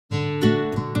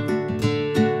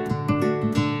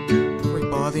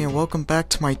welcome back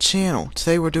to my channel.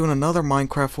 Today we're doing another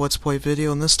Minecraft Let's Play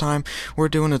video, and this time we're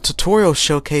doing a tutorial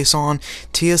showcase on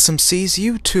TSMC's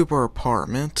YouTuber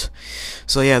apartment.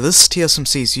 So yeah, this is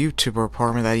TSMC's YouTuber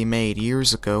apartment that he made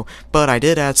years ago, but I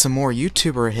did add some more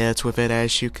YouTuber heads with it,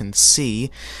 as you can see,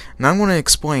 and I'm going to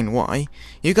explain why.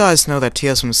 You guys know that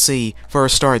TSMC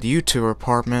first started the YouTuber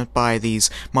apartment by these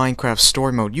Minecraft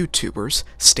story mode YouTubers,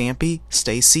 Stampy,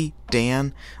 Stacy,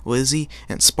 Dan, Lizzie,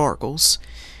 and Sparkles.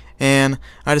 And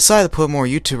I decided to put more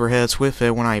YouTuber heads with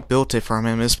it when I built it from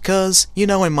him is because, you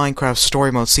know, in Minecraft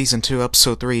Story Mode Season 2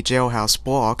 Episode 3 Jailhouse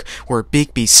Block, where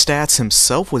Big B Statz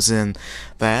himself was in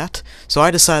that, so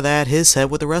I decided to add his head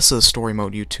with the rest of the Story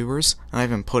Mode YouTubers. I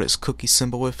even put his cookie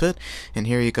symbol with it, and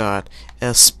here you got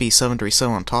SB737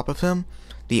 on top of him,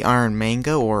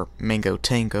 TheIronMango, or Mango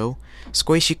Tango,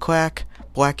 SqiasheyQwack,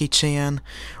 BlackieChan,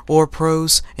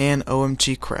 Orepros and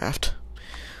OMGCraft.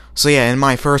 So yeah, in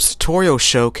my first tutorial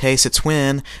showcase, it's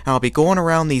when I'll be going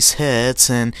around these heads,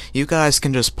 and you guys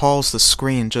can just pause the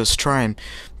screen and just try and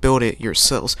build it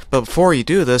yourselves. But before you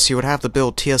do this, you would have to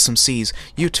build TSMC's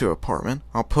YouTube apartment.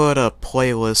 I'll put a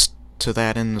playlist to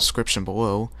that in the description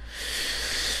below,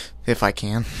 if I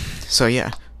can. So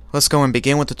yeah, let's go and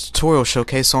begin with the tutorial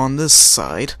showcase on this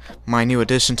side, my new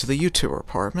addition to the YouTuber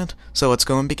apartment. So let's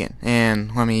go and begin.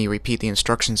 And let me repeat the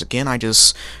instructions again. I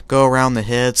just go around the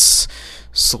heads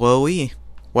slowly.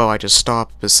 Well, I just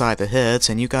stop beside the heads,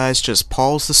 and you guys just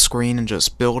pause the screen and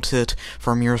just build it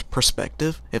from your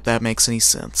perspective, if that makes any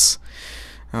sense.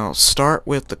 I'll start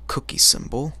with the cookie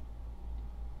symbol.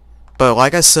 But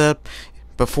like I said,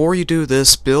 before you do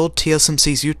this, build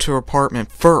TSMC's YouTube apartment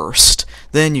first,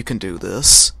 then you can do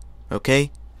this.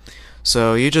 Okay?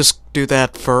 So you just do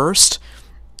that first,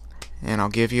 and I'll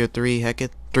give you a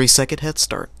 3-second head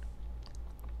start.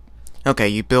 Okay,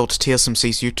 you built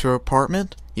TSMC's YouTube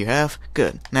apartment? You have?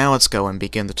 Good. Now let's go and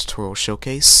begin the tutorial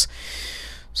showcase.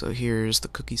 So here's the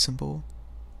cookie symbol.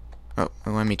 Oh,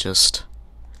 let me just...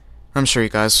 I'm sure you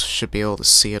guys should be able to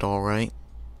see it all right.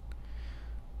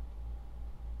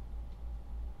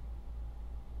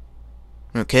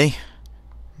 Okay.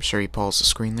 I'm sure you paused the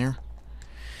screen there.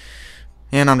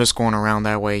 And I'm just going around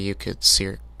that way you could see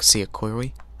it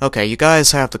clearly. Okay, you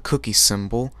guys have the cookie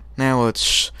symbol. Now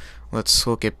let's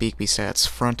look at Big B Stat's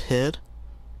front head.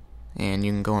 And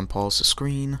you can go and pause the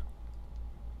screen.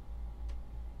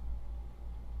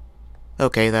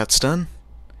 Okay, that's done.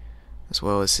 As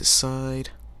well as his side.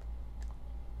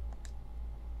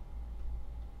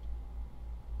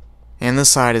 And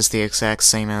this side is the exact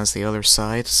same as the other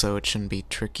side, so it shouldn't be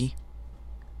tricky.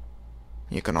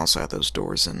 You can also have those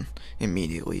doors in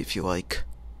immediately if you like.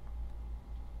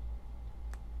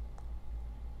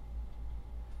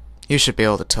 You should be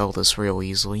able to tell this real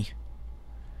easily.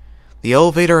 The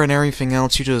elevator and everything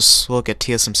else, you just look at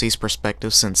TSMC's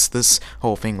perspective, since this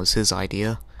whole thing was his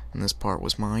idea, and this part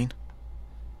was mine.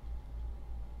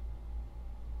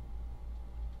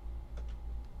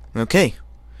 Okay.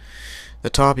 The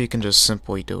top, you can just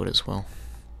simply do it as well.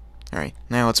 Alright,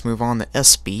 now let's move on to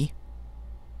SB.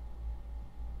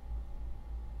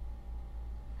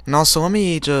 And also, let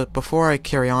me just, before I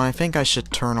carry on, I think I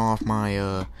should turn off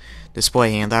my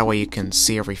display hand, that way you can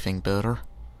see everything better.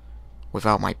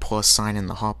 Without my plus sign and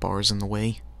the hotbars in the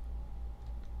way.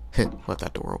 Let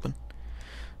that door open.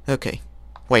 Okay.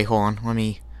 Wait, hold on. Let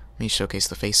me showcase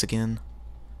the face again.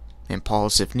 And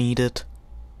pause if needed.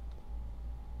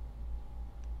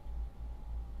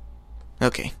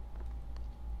 Okay.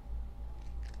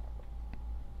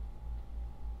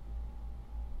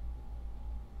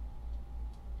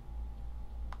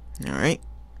 Alright.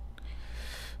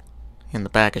 And the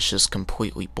back is just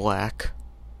completely black.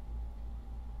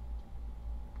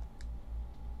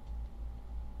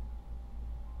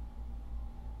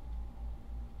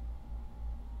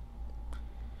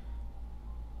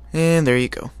 And there you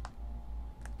go.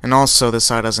 And also, this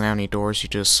side doesn't have any doors, you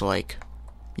just, like,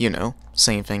 you know,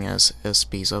 same thing as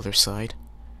SB's other side.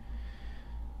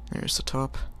 There's the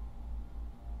top.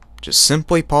 Just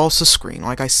simply pause the screen,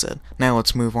 like I said. Now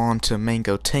let's move on to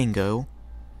Mango Tango,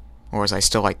 or as I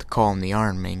still like to call him,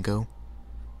 TheIronMango.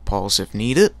 Pause if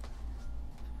needed.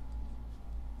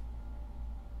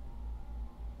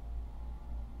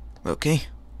 Okay.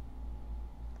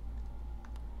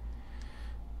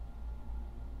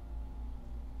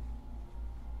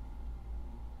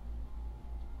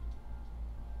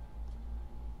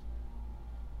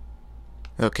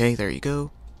 Okay, there you go.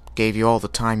 Gave you all the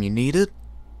time you needed.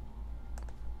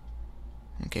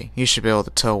 Okay, you should be able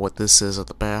to tell what this is at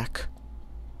the back.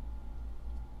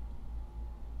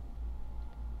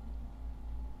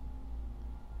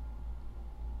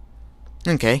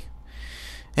 Okay.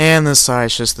 And this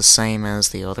side's just the same as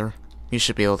the other. You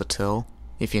should be able to tell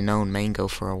if you've known Mango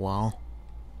for a while.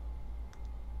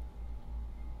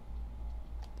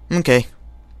 Okay.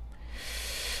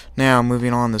 Now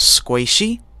moving on to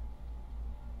Squishy.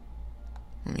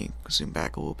 Let me zoom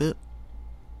back a little bit.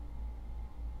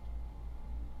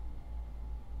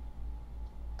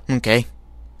 Okay.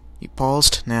 You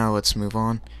paused. Now let's move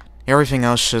on. Everything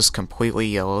else is just completely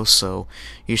yellow, so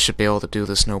you should be able to do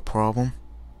this no problem.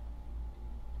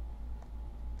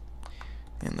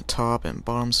 And the top and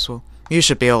bottoms as well. You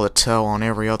should be able to tell on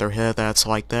every other head that's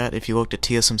like that if you looked at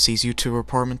TSMC's YouTube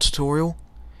apartment tutorial.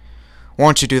 Why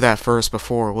don't you do that first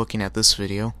before looking at this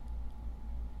video?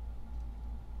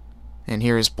 And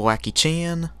here is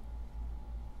BlackieChan.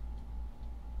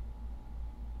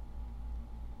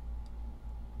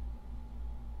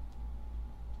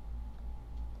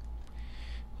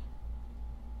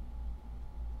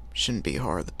 Shouldn't be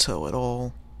hard to tell at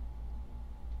all.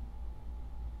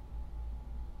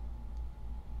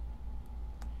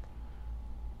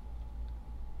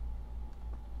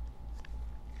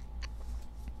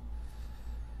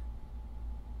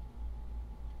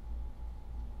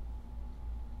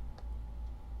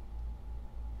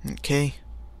 Okay.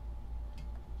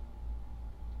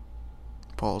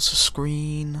 Pause the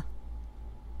screen.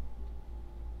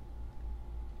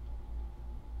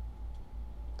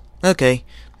 Okay,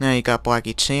 now you got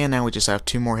BlackieChan. Now we just have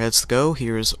 2 more heads to go.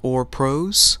 Here's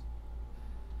Orepros.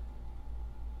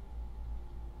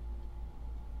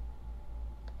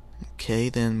 Okay,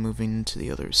 then moving to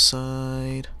the other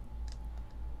side.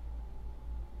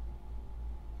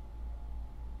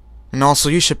 And also,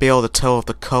 you should be able to tell of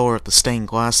the color of the stained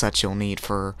glass that you'll need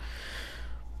for,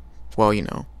 well, you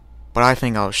know. But I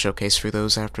think I'll showcase through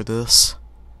those after this.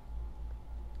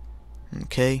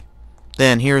 Okay.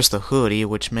 Then here's the hoodie,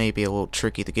 which may be a little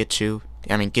tricky to get to,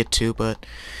 but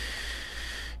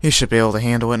you should be able to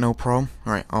handle it no problem.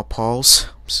 Alright, I'll pause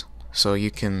so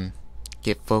you can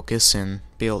get focus and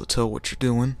be able to tell what you're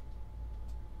doing.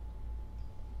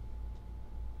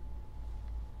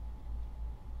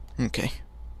 Okay.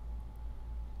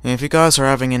 And if you guys are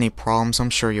having any problems, I'm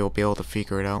sure you'll be able to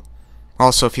figure it out.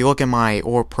 Also, if you look at my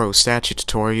Orepros statue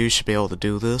tutorial, you should be able to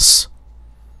do this.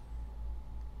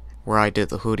 Where I did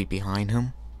the hoodie behind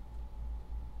him.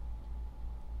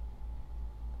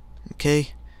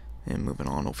 Okay, and moving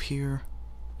on over here.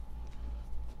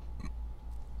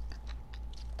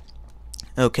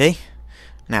 Okay,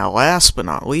 now last but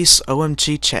not least,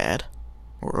 OMGChan,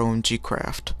 or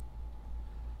OMGCraft.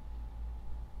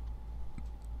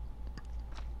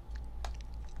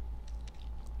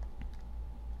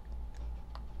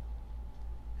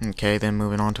 Okay, then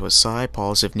moving on to a side,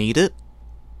 pause if needed.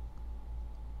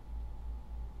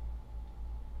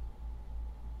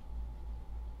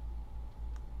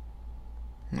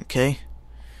 Okay,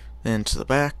 then to the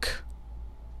back,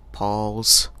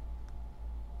 pause.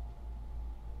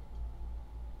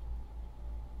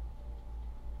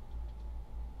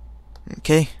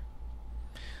 Okay,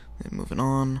 then moving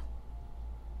on.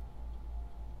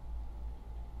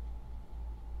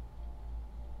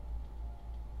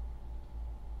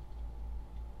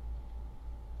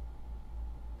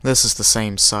 This is the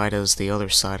same side as the other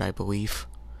side, I believe.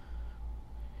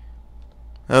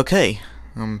 Okay,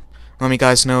 let me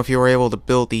guys know if you were able to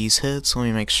build these heads. Let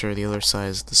me make sure the other side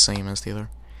is the same as the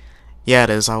other. Yeah, it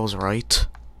is. I was right.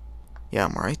 Yeah,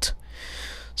 I'm right.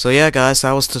 So yeah, guys,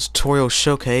 that was the tutorial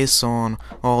showcase on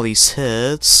all these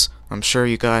heads. I'm sure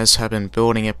you guys have been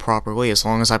building it properly. As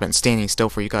long as I've been standing still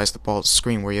for you guys to pause the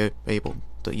screen, were you able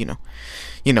to, you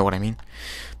know what I mean.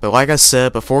 But like I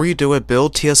said, before you do it,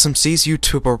 build TSMC's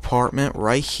YouTube apartment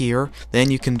right here.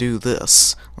 Then you can do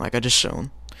this, like I just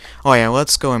shown. Oh yeah,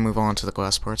 let's go and move on to the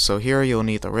glass part. So here you'll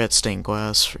need the red stained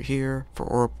glass for here,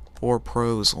 for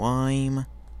Orepros lime,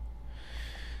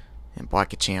 and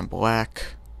BlackieChan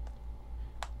black,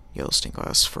 yellow stained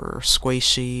glass for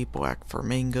Squishy, black for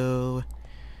Mango,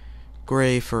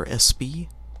 gray for SB,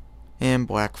 and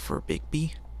black for Big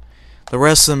B. The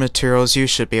rest of the materials you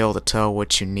should be able to tell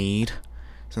what you need,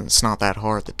 since it's not that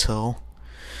hard to tell.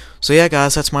 So yeah,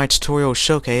 guys, that's my tutorial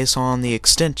showcase on the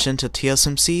extension to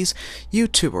TSMC's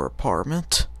YouTuber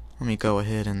apartment. Let me go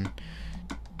ahead and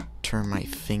turn my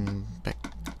thing back.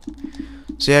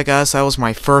 So yeah, guys, that was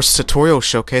my first tutorial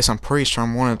showcase. I'm pretty sure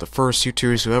I'm one of the first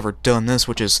YouTubers who ever done this,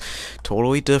 which is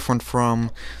totally different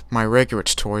from my regular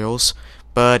tutorials.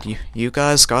 But you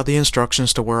guys got the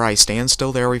instructions to where I stand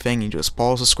still to everything. You just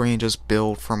pause the screen and just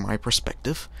build from my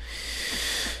perspective.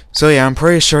 So yeah, I'm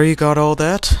pretty sure you got all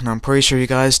that, and I'm pretty sure you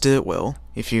guys did it well.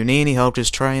 If you need any help,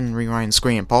 just try and rewind the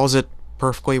screen and pause it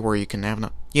perfectly where you can have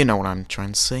no... You know what I'm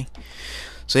trying to say.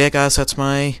 So yeah guys, that's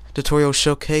my tutorial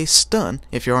showcase done.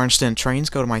 If you are interested in trains,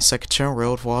 go to my second channel,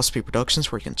 Railroad Velocity Productions,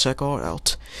 where you can check all it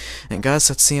out. And guys,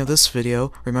 that's the end of this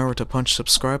video. Remember to punch the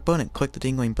subscribe button and click the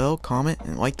dingling bell, comment,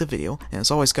 and like the video. And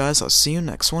as always guys, I'll see you in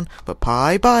the next one. But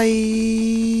bye bye!